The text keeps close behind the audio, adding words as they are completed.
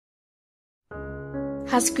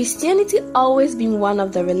Has Christianity always been one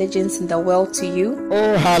of the religions in the world to you?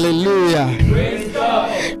 Oh, hallelujah. Praise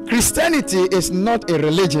God. Christianity is not a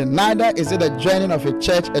religion, neither is it a joining of a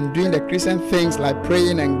church and doing the Christian things like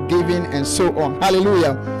praying and giving and so on.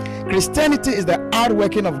 Hallelujah. Christianity is the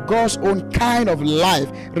outworking of God's own kind of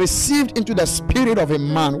life received into the spirit of a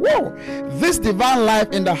man. Whoa! This divine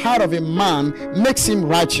life in the heart of a man makes him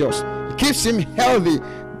righteous, keeps him healthy,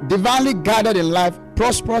 divinely guided in life,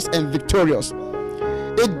 prosperous and victorious.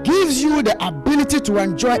 It gives you the ability to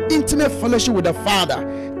enjoy intimate fellowship with the Father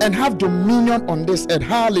and have dominion on this earth.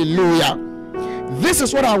 Hallelujah. This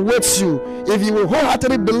is what awaits you if you will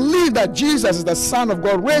wholeheartedly believe that Jesus is the Son of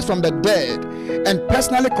God raised from the dead and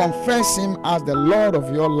personally confess Him as the Lord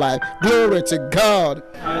of your life. Glory to God.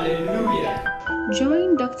 Hallelujah.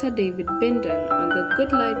 Join Dr. David Bindan on the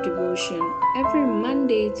Good Life Devotion every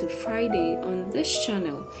Monday to Friday on this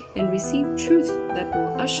channel and receive truth that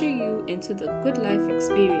will usher you into the good life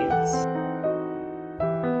experience.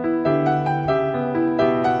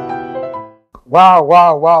 Wow,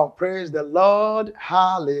 wow, wow. Praise the Lord.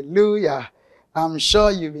 Hallelujah. I'm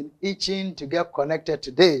sure you've been itching to get connected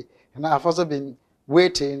today, and I've also been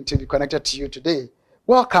waiting to be connected to you today.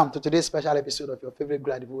 Welcome to today's special episode of your favorite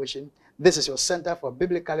Good Life Devotion. This is your center for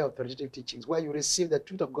biblically authoritative teachings, where you receive the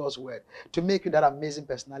truth of God's word to make you that amazing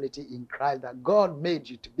personality in Christ that God made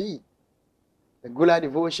you to be. The Good Life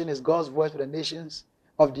Devotion is God's voice for the nations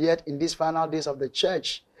of the earth in these final days of the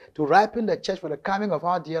church, to ripen the church for the coming of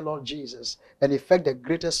our dear Lord Jesus and effect the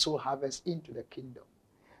greatest soul harvest into the kingdom.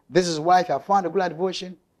 This is why if you have found a Good Life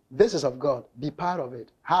Devotion, this is of God. Be part of it.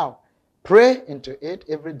 How? Pray into it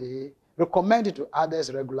every day, recommend it to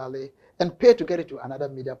others regularly, and pay to get it to another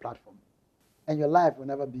media platform. And your life will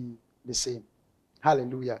never be the same.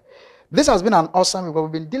 Hallelujah. This has been an awesome week.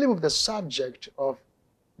 We've been dealing with the subject of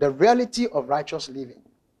the reality of righteous living.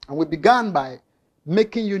 And we began by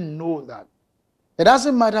making you know that it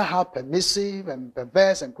doesn't matter how permissive and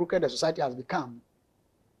perverse and crooked the society has become,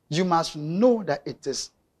 you must know that it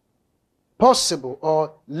is possible,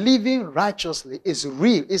 or living righteously is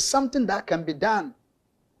real. It's something that can be done.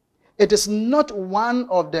 It is not one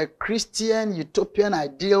of the Christian utopian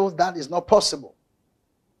ideals that is not possible.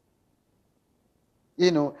 You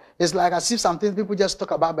know, it's like as if something people just talk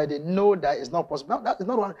about, but they know that it's not possible. No, that is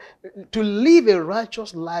not one. To live a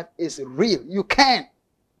righteous life is real. You can.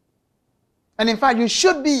 And in fact, you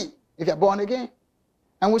should be if you're born again.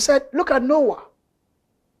 And we said, look at Noah.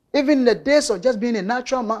 Even in the days of just being a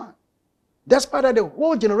natural man, despite that the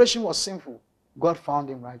whole generation was sinful, God found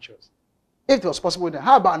him righteous. If it was possible then,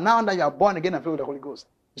 how about now that you are born again and filled with the Holy Ghost?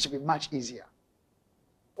 It should be much easier.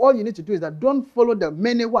 All you need to do is that don't follow the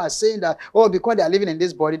many who are saying that, oh, because they are living in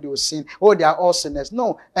this body, they will sin. Oh, they are all sinners.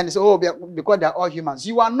 No. And it's, oh, because they are all humans.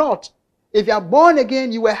 You are not. If you are born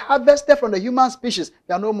again, you were harvested from the human species.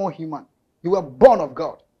 You are no more human. You were born of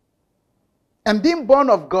God. And being born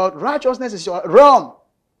of God, righteousness is your realm.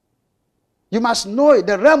 You must know it.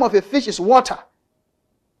 The realm of a fish is water.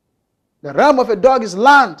 The realm of a dog is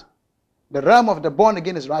land. The realm of the born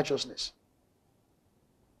again is righteousness.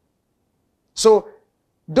 So,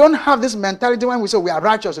 don't have this mentality when we say we are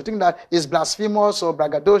righteous. You think that it's blasphemous or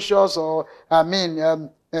braggadocious or,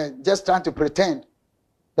 just trying to pretend.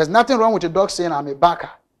 There's nothing wrong with a dog saying I'm a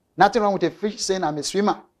backer. Nothing wrong with a fish saying I'm a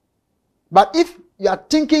swimmer. But if you are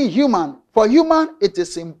thinking human, for human, it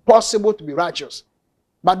is impossible to be righteous.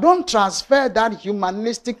 But don't transfer that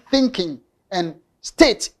humanistic thinking and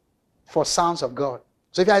state for sons of God.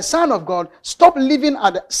 So if you are a son of God, stop living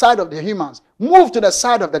at the side of the humans. Move to the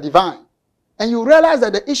side of the divine. And you realize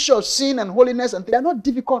that the issue of sin and holiness, and they are not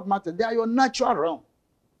difficult matters. They are your natural realm.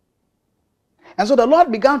 And so the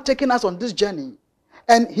Lord began taking us on this journey.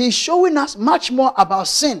 And He's showing us much more about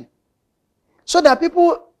sin. So that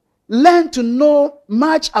people learn to know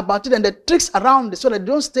much about it and the tricks around it so that they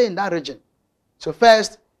don't stay in that region. So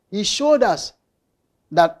first, He showed us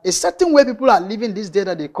that a certain way people are living this day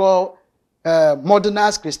that they call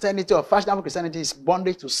modernized Christianity or fashionable Christianity is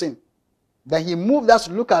bondage to sin. Then He moved us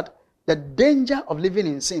to look at the danger of living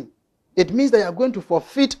in sin. It means that you are going to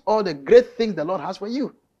forfeit all the great things the Lord has for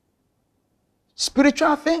you.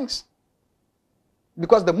 Spiritual things.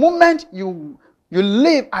 Because the moment you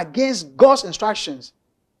live against God's instructions,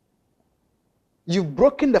 you've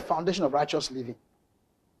broken the foundation of righteous living.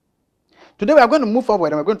 Today we are going to move forward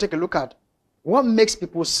and we're going to take a look at what makes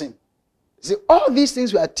people sin. See, all these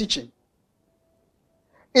things we are teaching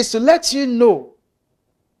is to let you know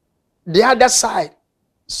the other side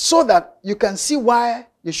so that you can see why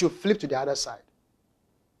you should flip to the other side.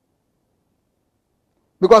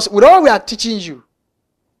 Because with all we are teaching you,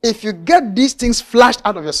 if you get these things flashed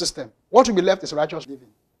out of your system, what will be left is righteous living.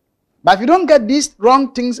 But if you don't get these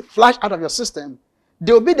wrong things flushed out of your system,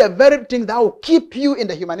 they will be the very things that will keep you in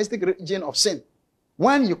the humanistic region of sin,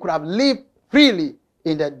 when you could have lived freely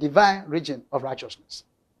in the divine region of righteousness.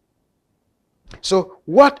 So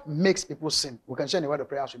what makes people sin? We can share in the word of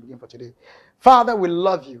prayer as we begin for today. Father, we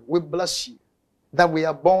love you. We bless you that we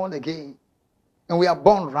are born again and we are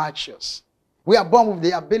born righteous. We are born with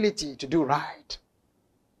the ability to do right.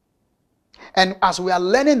 And as we are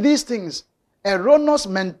learning these things, erroneous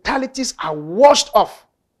mentalities are washed off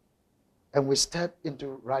and we step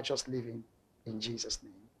into righteous living in Jesus'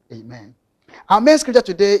 name. Amen. Our main scripture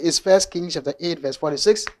today is 1 Kings chapter 8 verse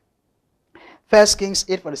 46. 1 Kings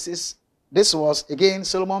 8:46. This was again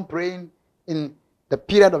Solomon praying in the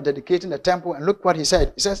period of dedicating the temple, and look what he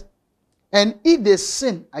said. He says, "And if they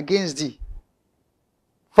sin against thee,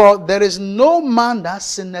 for there is no man that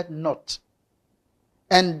sinneth not,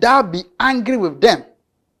 and thou be angry with them,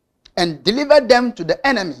 and deliver them to the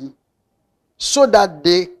enemy, so that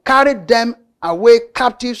they carried them away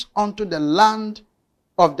captives unto the land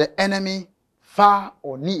of the enemy, far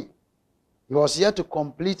or near." He was here to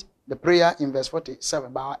complete the prayer in verse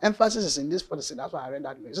 47. But our emphasis is in this 46. That's why I read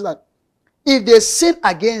that. So that if they sin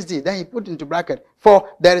against thee, then he put into bracket, "For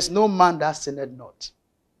there is no man that sinneth not.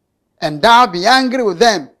 And thou be angry with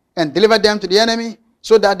them, and deliver them to the enemy,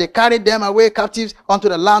 so that they carried them away captives unto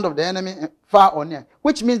the land of the enemy, far or near."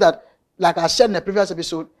 Which means that, like I said in the previous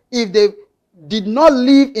episode, if they did not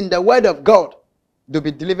live in the word of God, they'll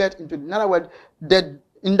be delivered into. In other words,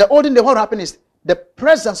 in the olden days, what happened is the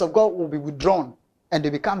presence of God will be withdrawn, and they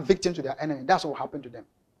become victims to their enemy. That's what will happen to them.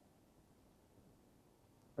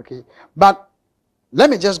 Okay, but let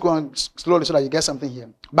me just go on slowly so that you get something here.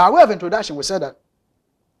 By way of introduction, we said that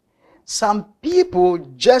some people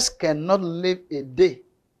just cannot live a day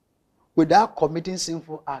without committing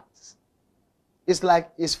sinful acts. It's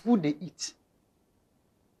like it's food they eat.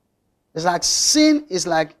 It's like sin is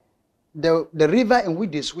like the river in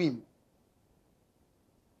which they swim.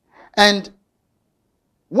 And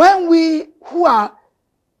when we who are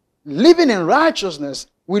living in righteousness,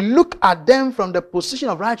 we look at them from the position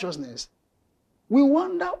of righteousness, we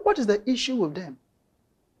wonder what is the issue with them.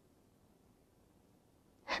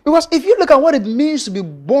 Because if you look at what it means to be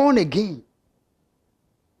born again,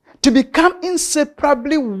 to become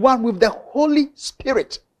inseparably one with the Holy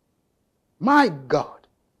Spirit, my God,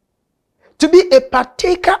 to be a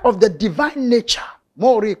partaker of the divine nature,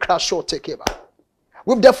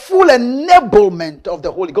 with the full enablement of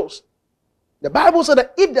the Holy Ghost. The Bible said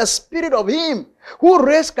that if the spirit of him who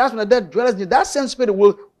raised Christ from the dead dwells in you, that same spirit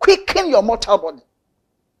will quicken your mortal body.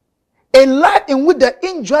 A life in which the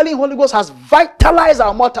indwelling Holy Ghost has vitalized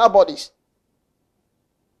our mortal bodies,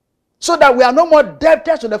 so that we are no more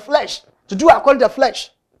debtors to the flesh, to do according to the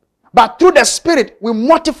flesh. But through the Spirit, we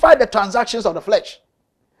mortify the transactions of the flesh.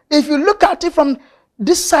 If you look at it from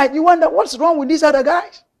this side, you wonder what's wrong with these other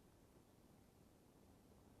guys.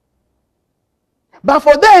 But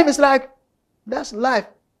for them, it's like, that's life.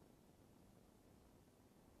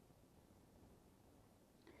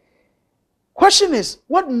 Question is,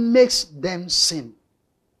 what makes them sin?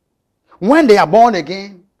 When they are born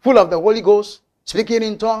again, full of the Holy Ghost, speaking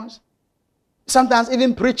in tongues, sometimes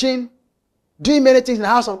even preaching, doing many things in the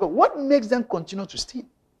house of God, what makes them continue to steal?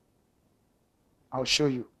 I'll show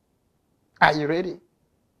you. Are you ready?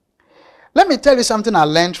 Let me tell you something I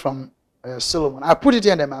learned from Solomon. I put it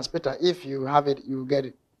here in the Manspeter. If you have it, you get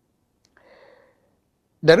it.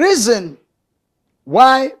 The reason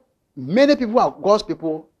why many people are God's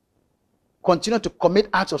people continue to commit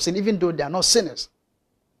acts of sin even though they are not sinners.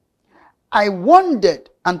 I wondered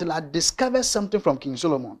until I discovered something from King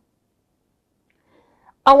Solomon.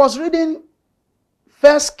 I was reading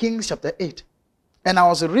 1 Kings chapter 8, and I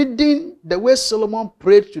was reading the way Solomon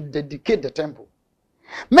prayed to dedicate the temple.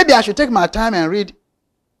 Maybe I should take my time and read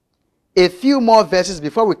a few more verses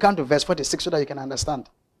before we come to verse 46 so that you can understand.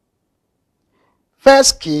 1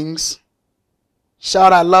 Kings,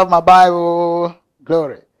 shout, I love my Bible,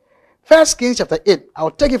 glory. 1 Kings chapter 8,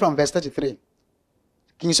 I'll take it from verse 33.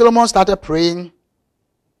 King Solomon started praying,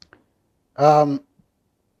 and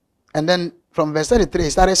then from verse 33, he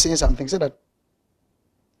started saying something. He said that,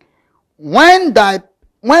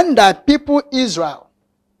 when thy people Israel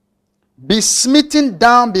be smitten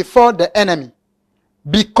down before the enemy,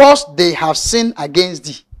 because they have sinned against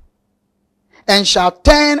thee, and shall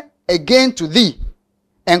turn again to thee,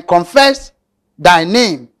 and confess thy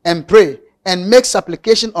name, and pray, and make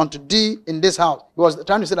supplication unto thee in this house. He was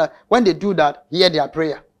trying to say that when they do that, hear their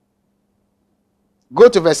prayer. Go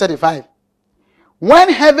to verse 35. When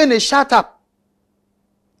heaven is shut up,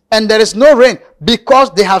 and there is no rain,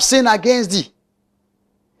 because they have sinned against thee,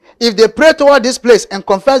 if they pray toward this place and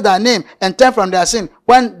confess thy name and turn from their sin,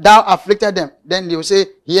 when thou afflicted them, then they will say,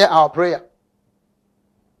 hear our prayer.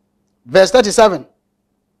 Verse 37.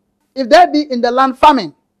 If there be in the land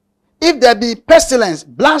famine, if there be pestilence,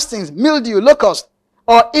 blastings, mildew, locust,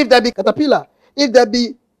 or if there be caterpillar, if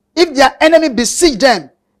their enemy besiege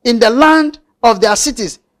them in the land of their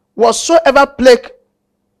cities, whatsoever plague,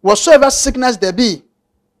 whatsoever sickness there be,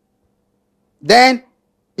 then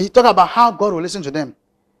he talk about how God will listen to them.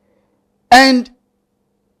 And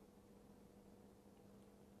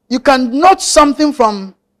you can note something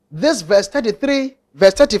from this verse 33,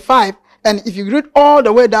 verse 35, and if you read all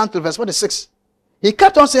the way down to verse 46, he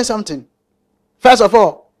kept on saying something. First of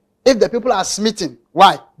all, if the people are smitten,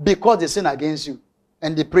 why? Because they sin against you,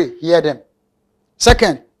 and they pray, hear them.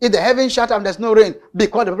 Second, if the heavens shut up, there's no rain,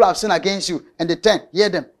 because the people have sinned against you, and they turn, hear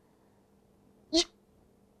them.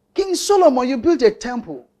 King Solomon, you built a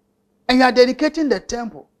temple, and you are dedicating the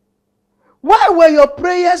temple. Why were your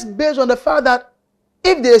prayers based on the fact that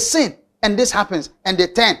if they sin, and this happens, and they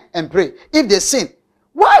turn and pray, if they sin,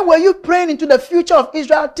 why were you praying into the future of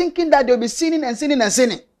Israel, thinking that they'll be sinning and sinning and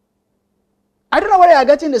sinning? I don't know where you are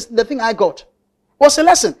getting this, the thing I got. It was a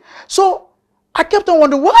lesson. So, I kept on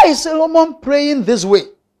wondering, why is Solomon praying this way?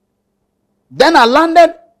 Then I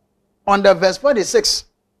landed on the verse 46,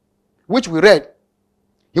 which we read.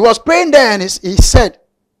 He was praying there and he said,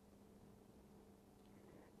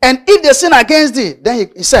 and if they sin against thee, then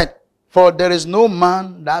he said, for there is no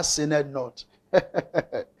man that sinneth not.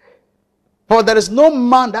 For there is no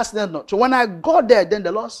man that sinneth not. So when I got there, then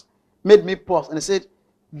the Lord made me pause and he said,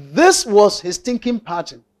 this was his thinking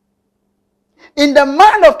pattern. In the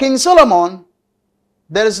mind of King Solomon,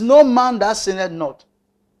 there is no man that sinneth not.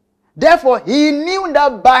 Therefore, he knew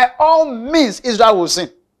that by all means Israel will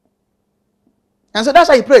sin. And so that's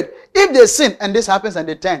why he prayed. If they sin and this happens and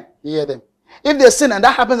they turn, hear them. If they sin and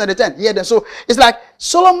that happens and they turn, hear them. So it's like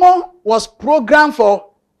Solomon was programmed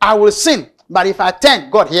for, I will sin, but if I turn,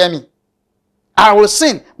 God hear me. I will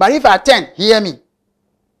sin, but if I turn, hear me.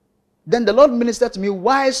 Then the Lord ministered to me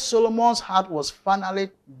why Solomon's heart was finally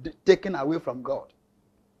taken away from God.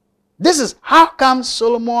 This is how come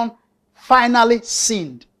Solomon finally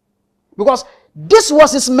sinned. Because this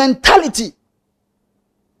was his mentality.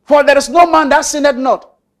 For there is no man that sinneth not.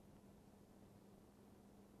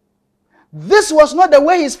 This was not the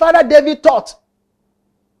way his father David taught.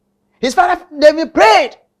 His father David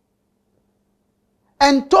prayed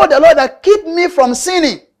and told the Lord that keep me from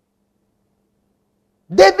sinning.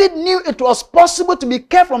 David knew it was possible to be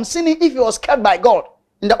kept from sinning if he was kept by God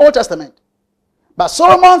in the Old Testament. But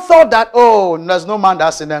Solomon thought that, oh, there's no man that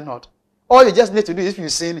sinneth not. All you just need to do is if you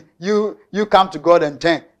sin, you come to God and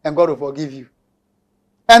turn, and God will forgive you.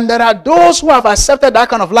 And there are those who have accepted that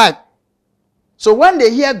kind of life. So when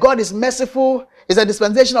they hear God is merciful, it's a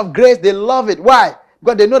dispensation of grace, they love it. Why?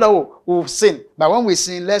 Because they know that we've sinned. But when we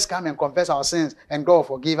sin, let's come and confess our sins, and God will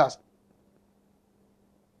forgive us.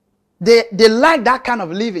 They like that kind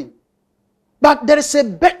of living. But there is a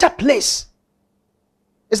better place.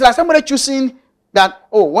 It's like somebody choosing that,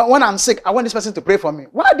 oh, when I'm sick, I want this person to pray for me.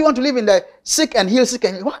 Why do you want to live in the sick and heal, sick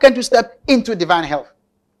and heal? Why can't you step into divine health?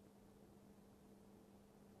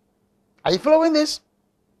 Are you following this?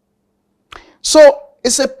 So,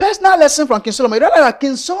 it's a personal lesson from King Solomon. You realize that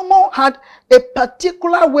King Solomon had a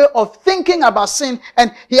particular way of thinking about sin,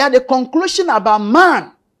 and he had a conclusion about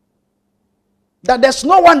man. That there's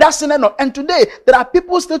no one that sinneth not. And today, there are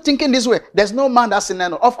people still thinking this way. There's no man that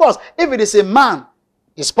sinneth not. Of course, if it is a man,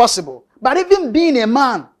 it's possible. But even being a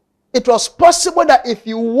man, it was possible that if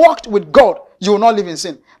you walked with God, you will not live in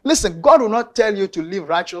sin. Listen, God will not tell you to live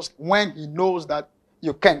righteous when he knows that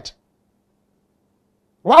you can't.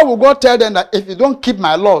 Why would God tell them that if you don't keep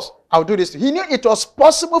my laws, I'll do this to you? He knew it was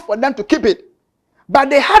possible for them to keep it.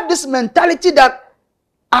 But they had this mentality that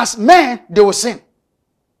as men, they will sin.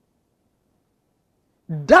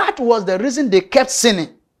 That was the reason they kept sinning.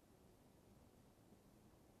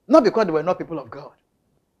 Not because they were not people of God.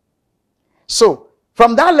 So,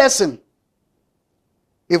 from that lesson,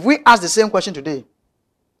 if we ask the same question today,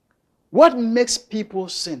 what makes people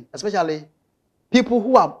sin? Especially people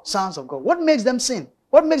who are sons of God. What makes them sin?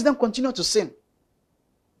 What makes them continue to sin?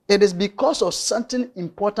 It is because of certain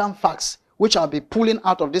important facts which I'll be pulling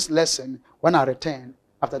out of this lesson when I return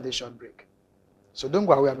after this short break. So don't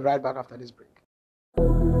go away, I'll be right back after this break.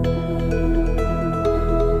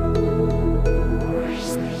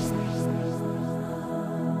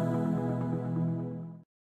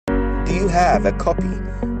 Do you have a copy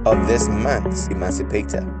of this month's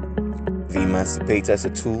Emancipator? The Emancipator is a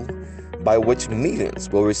tool by which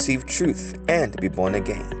millions will receive truth and be born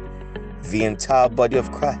again. The entire body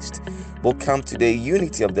of Christ will come to the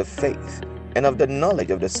unity of the faith and of the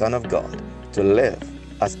knowledge of the Son of God to live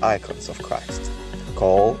as icons of Christ.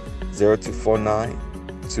 Call 0249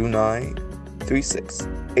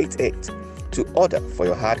 293688 to order for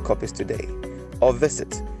your hard copies today, or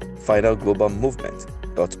visit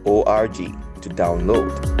finalglobalmovement.org to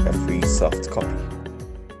download a free soft copy.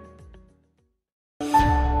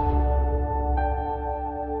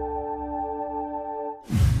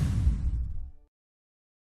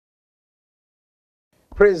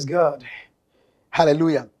 Praise God.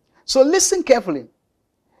 Hallelujah. So listen carefully.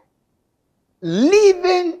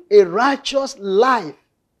 Living a righteous life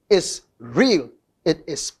is real. It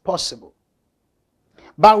is possible.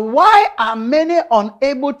 But why are many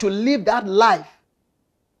unable to live that life?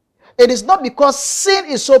 It is not because sin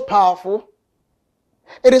is so powerful.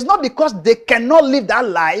 It is not because they cannot live that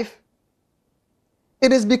life.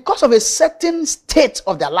 It is because of a certain state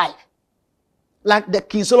of their life. Like the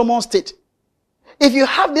King Solomon state. If you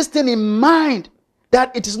have this thing in mind,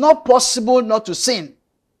 that it is not possible not to sin,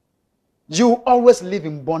 you always live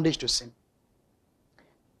in bondage to sin.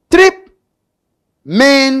 3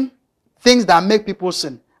 main things that make people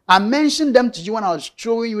sin. I mentioned them to you when I was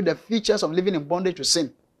showing you the features of living in bondage to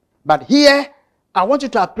sin. But here, I want you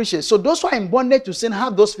to appreciate. So those who are in bondage to sin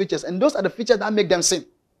have those features, and those are the features that make them sin.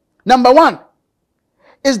 Number 1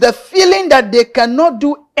 is the feeling that they cannot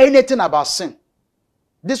do anything about sin.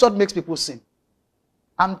 This is what makes people sin.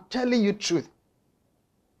 I'm telling you truth.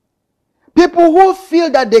 People who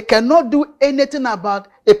feel that they cannot do anything about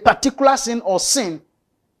a particular sin or sin,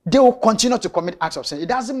 they will continue to commit acts of sin. It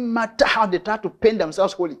doesn't matter how they try to paint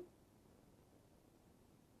themselves holy.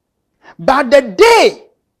 But the day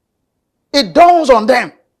it dawns on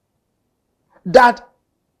them that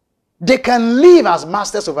they can live as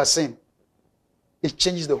masters of a sin, it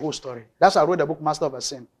changes the whole story. That's why I wrote the book, Master of a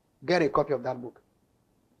Sin. Get a copy of that book.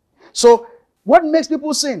 So, what makes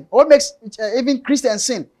people sin? What makes even Christians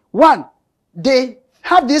sin? 1, they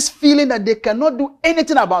have this feeling that they cannot do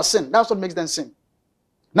anything about sin. That's what makes them sin.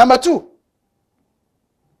 Number 2,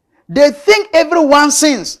 they think everyone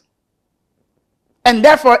sins, and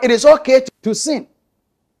therefore it is okay to sin.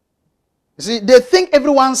 You see, they think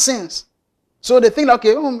everyone sins. So they think,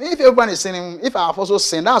 okay, if everyone is sinning, if I have also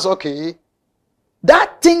sinned, that's okay.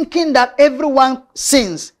 That thinking that everyone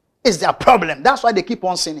sins is their problem. That's why they keep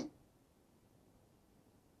on sinning.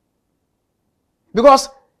 Because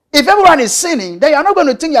if everyone is sinning, then you're not going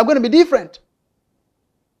to think you're going to be different.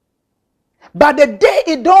 But the day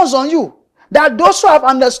it dawns on you that those who have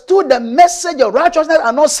understood the message of righteousness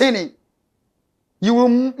are not sinning, you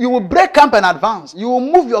will break camp and advance. You will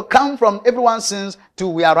move your camp from everyone's sins to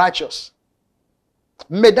we are righteous.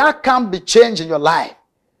 May that camp be changed in your life.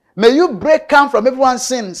 May you break camp from everyone's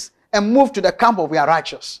sins and move to the camp of we are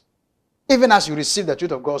righteous, even as you receive the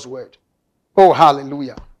truth of God's word. Oh,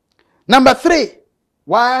 hallelujah. Number 3,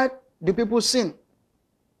 why do people sin?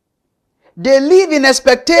 They live in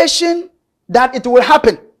expectation that it will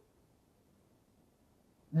happen.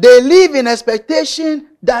 They live in expectation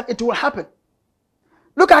that it will happen.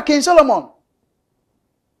 Look at King Solomon.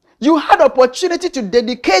 You had opportunity to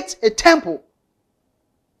dedicate a temple.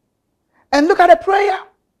 And look at the prayer.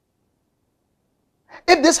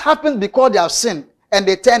 If this happens because they have sinned and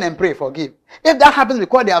they turn and pray, forgive. If that happens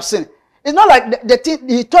because they have sinned, it's not like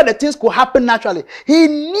he thought the things could happen naturally. He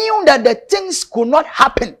knew that the things could not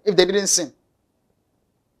happen if they didn't sin.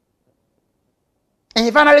 And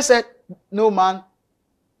he finally said, no man,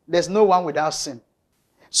 there's no one without sin.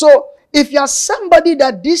 So, if you are somebody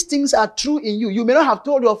that these things are true in you, you may not have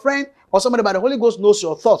told your friend or somebody, but the Holy Ghost knows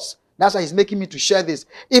your thoughts. That's why he's making me to share this.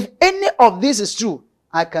 If any of this is true,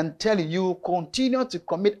 I can tell you, you continue to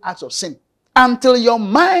commit acts of sin until your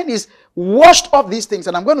mind is washed off these things.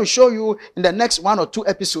 And I'm going to show you in the next 1 or 2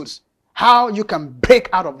 episodes how you can break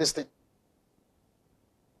out of this thing.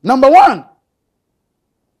 Number 1,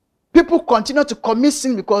 people continue to commit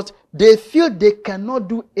sin because they feel they cannot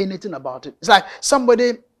do anything about it. It's like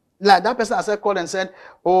somebody, like that person I said, called and said,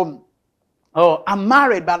 oh, I'm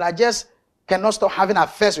married, but I just cannot stop having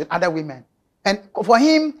affairs with other women. And for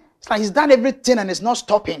him, it's like he's done everything and it's not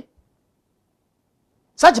stopping.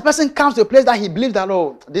 Such a person comes to a place that he believes that,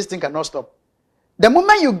 oh, this thing cannot stop. The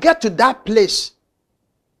moment you get to that place,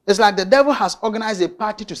 it's like the devil has organized a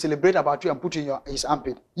party to celebrate about you and put you in his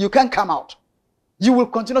armpit. You can't come out. You will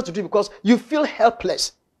continue to do it because you feel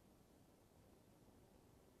helpless.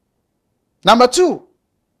 Number 2,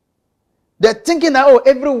 they're thinking that, oh,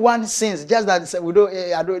 everyone sins, just that we don't,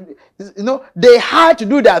 they hide to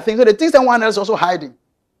do their thing. So they think someone else is also hiding.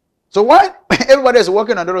 So when everybody is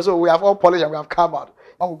working on the road, so we have all polished and we have come out.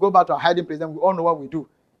 When we go back to our hiding place, then we all know what we do.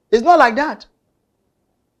 It's not like that.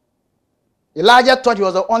 Elijah thought he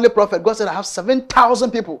was the only prophet. God said, I have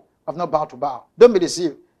 7,000 people who have not bowed to Baal. Don't be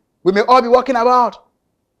deceived. We may all be walking about.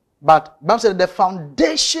 But Bible said the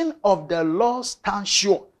foundation of the law stands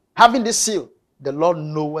sure. Having this seal, the Lord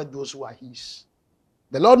knoweth those who are his.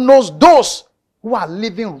 The Lord knows those who are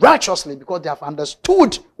living righteously because they have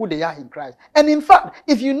understood who they are in Christ. And in fact,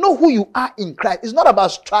 if you know who you are in Christ, it's not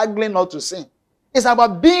about struggling not to sin. It's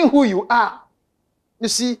about being who you are. You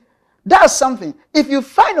see, that's something. If you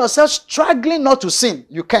find yourself struggling not to sin,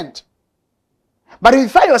 you can't. But if you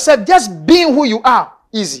find yourself just being who you are,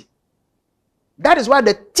 easy. That is why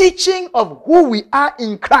the teaching of who we are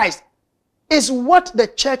in Christ is what the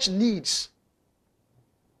church needs.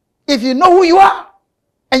 If you know who you are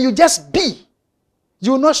and you just be,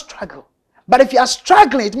 you will not struggle. But if you are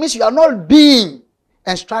struggling, it means you are not being.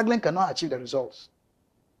 And struggling cannot achieve the results.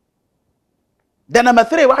 Then number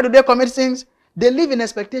 3, why do they commit sins? They live in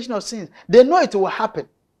expectation of sins. They know it will happen.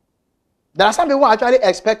 There are some people who are actually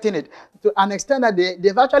expecting it to an extent that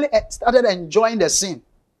they've actually started enjoying the sin.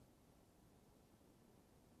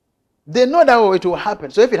 They know that it will happen.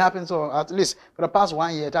 So if it happens, so at least for the past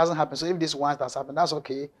 1 year, it hasn't happened. So if this once has happened, that's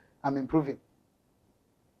okay. I'm improving.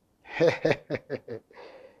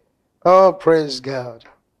 Oh, praise God.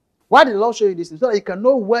 Why did the Lord show you this? So that you can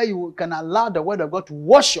know where you can allow the word of God to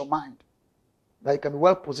wash your mind. That you can be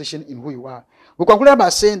well positioned in who you are. We concluded by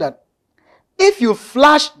saying that if you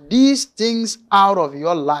flash these things out of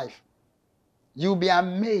your life, you'll be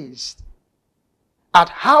amazed at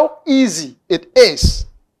how easy it is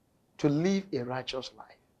to live a righteous life.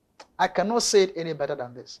 I cannot say it any better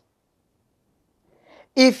than this.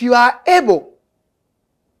 If you are able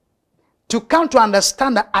to come to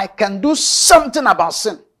understand that I can do something about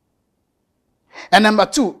sin. And number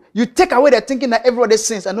 2, you take away the thinking that everybody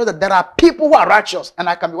sins and know that there are people who are righteous and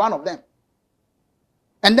I can be one of them.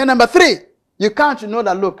 And then number 3, you come to know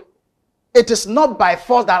that, look, it is not by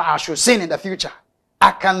force that I should sin in the future.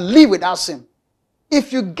 I can live without sin.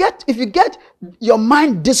 If you get your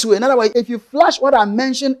mind this way, in other words, if you flash what I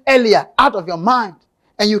mentioned earlier out of your mind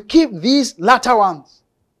and you keep these latter ones,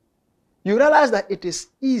 you realize that it is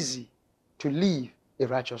easy to live a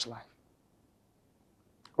righteous life.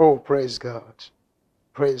 Oh, praise God.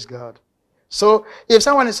 Praise God. So if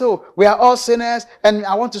someone is, we are all sinners and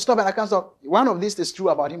I want to stop and I can't stop, one of these is true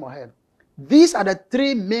about him or her. These are the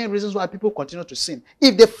 3 main reasons why people continue to sin.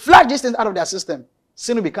 If they flash these things out of their system,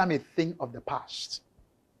 sin will become a thing of the past.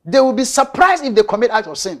 They will be surprised if they commit acts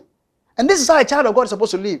of sin. And this is how a child of God is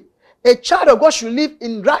supposed to live. A child of God should live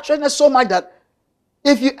in righteousness so much that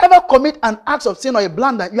if you ever commit an act of sin or a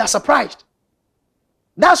blunder, you are surprised.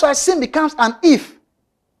 That's why sin becomes an if.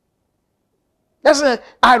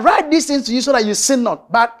 I write these things to you so that you sin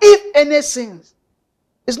not. But if any sins,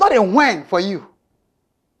 it's not a when for you.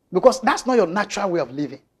 Because that's not your natural way of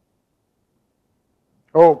living.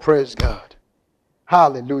 Oh, praise God.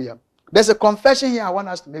 Hallelujah. There's a confession here I want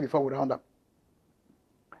us to make before we round up.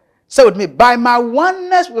 Say with me, by my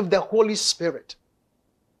oneness with the Holy Spirit,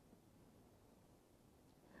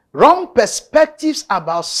 wrong perspectives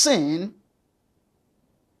about sin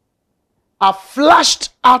are flushed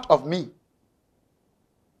out of me.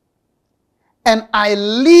 And I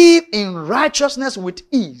live in righteousness with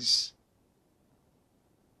ease.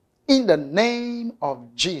 In the name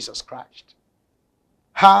of Jesus Christ.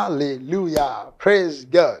 Hallelujah. Praise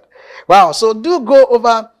God. Wow. So do go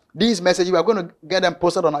over these messages. We are going to get them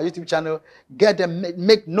posted on our YouTube channel. Get them,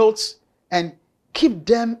 make notes, and keep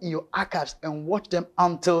them in your archives and watch them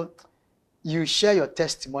until you share your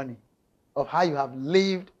testimony of how you have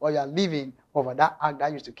lived or you are living over that act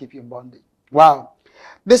that used to keep you in bondage. Wow.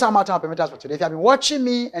 This is our time of permittance for today. If you have been watching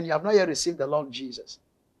me and you have not yet received the Lord Jesus,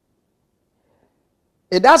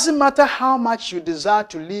 it doesn't matter how much you desire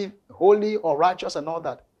to live holy or righteous and all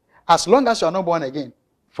that. As long as you are not born again,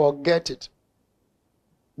 forget it.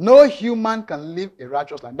 No human can live a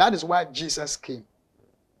righteous life. That is why Jesus came.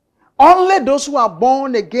 Only those who are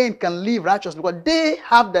born again can live righteous because they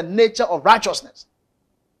have the nature of righteousness.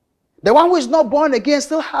 The one who is not born again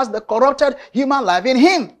still has the corrupted human life in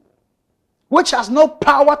him, which has no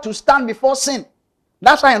power to stand before sin.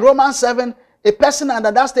 That's why in Romans 7, a person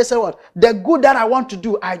under that state said what? The good that I want to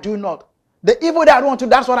do, I do not. The evil that I don't want to do,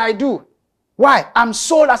 that's what I do. Why? I'm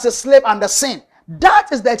sold as a slave under sin. That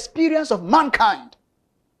is the experience of mankind.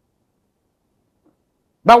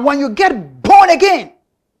 But when you get born again,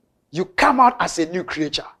 you come out as a new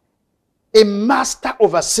creature. A master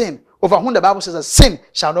over sin, over whom the Bible says that sin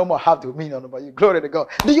shall no more have dominion over you. Glory to God.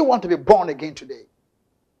 Do you want to be born again today?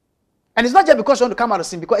 And it's not just because you want to come out of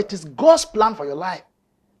sin, because it is God's plan for your life.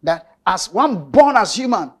 That as one born as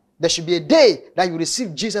human, there should be a day that you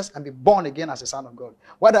receive Jesus and be born again as a son of God.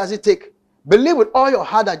 What does it take? Believe with all your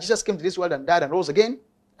heart that Jesus came to this world and died and rose again.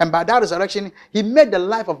 And by that resurrection, he made the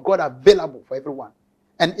life of God available for everyone.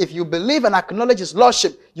 And if you believe and acknowledge his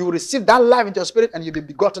lordship, you will receive that life into your spirit and you'll be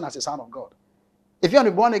begotten as a son of God. If you want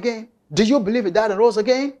to be born again, do you believe he died and rose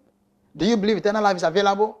again? Do you believe eternal life is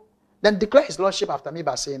available? Then declare his lordship after me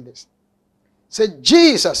by saying this. Say,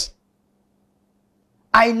 Jesus,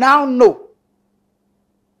 I now know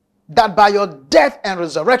that by your death and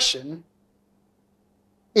resurrection,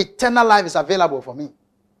 eternal life is available for me.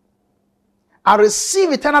 I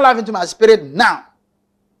receive eternal life into my spirit now,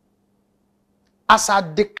 as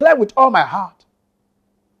I declare with all my heart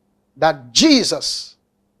that Jesus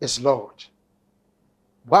is Lord.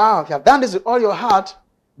 Wow, if you have done this with all your heart,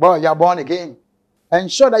 boy, you are born again.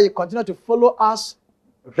 Ensure that you continue to follow us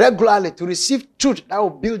regularly to receive truth that will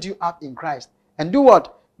build you up in Christ. And do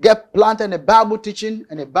what? Get planted in a Bible teaching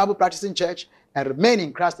and a Bible practicing church and remain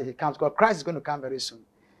in Christ till he comes, because Christ is going to come very soon.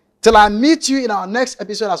 Till I meet you in our next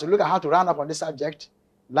episode as we look at how to round up on this subject.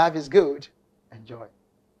 Life is good. Enjoy.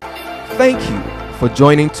 Thank you for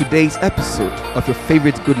joining today's episode of your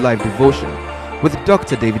favorite Good Life devotion with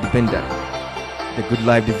Dr. David Bindan. The Good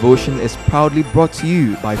Life devotion is proudly brought to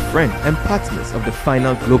you by friends and partners of the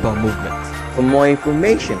Final Global Movement. For more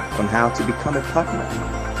information on how to become a partner,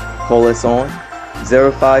 call us on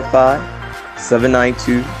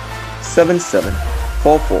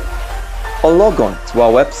 055-792-7744 or log on to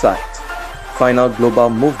our website,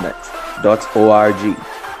 finalglobalmovement.org.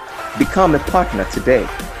 Become a partner today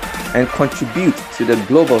and contribute to the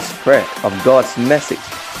global spread of God's message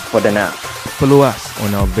for the now. Follow us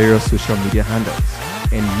on our various social media handles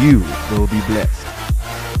and you will be blessed.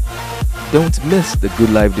 Don't miss the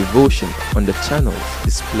Good Life devotion on the channels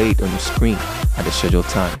displayed on your screen at the scheduled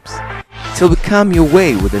times. Till we come your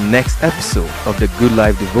way with the next episode of the Good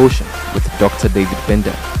Life devotion with Dr. David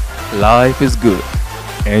Bindan. Life is good.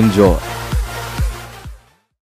 Enjoy.